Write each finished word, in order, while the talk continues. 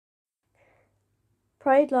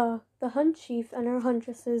Pride Law, the Hunt Chief and her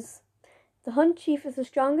Huntresses. The Hunt Chief is the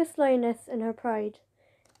strongest lioness in her pride.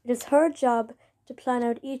 It is her job to plan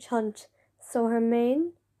out each hunt, so her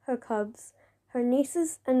mane, her cubs, her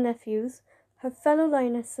nieces and nephews, her fellow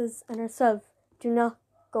lionesses and herself do not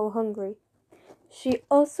go hungry. She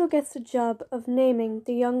also gets the job of naming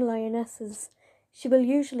the young lionesses. She will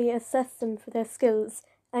usually assess them for their skills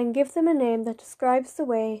and give them a name that describes the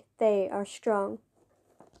way they are strong,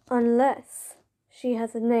 unless she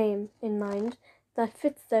has a name in mind that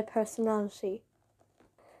fits their personality.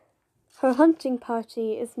 Her hunting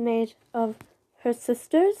party is made of her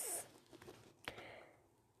sisters,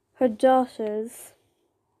 her daughters,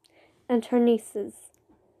 and her nieces,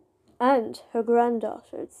 and her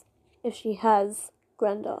granddaughters, if she has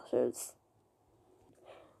granddaughters.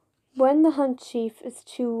 When the hunt chief is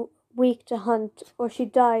too weak to hunt or she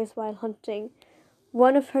dies while hunting,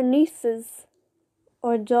 one of her nieces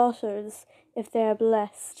or daughters, if they are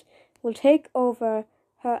blessed, will take over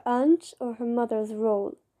her aunt or her mother's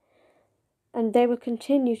role, and they will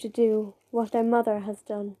continue to do what their mother has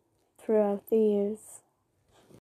done throughout the years.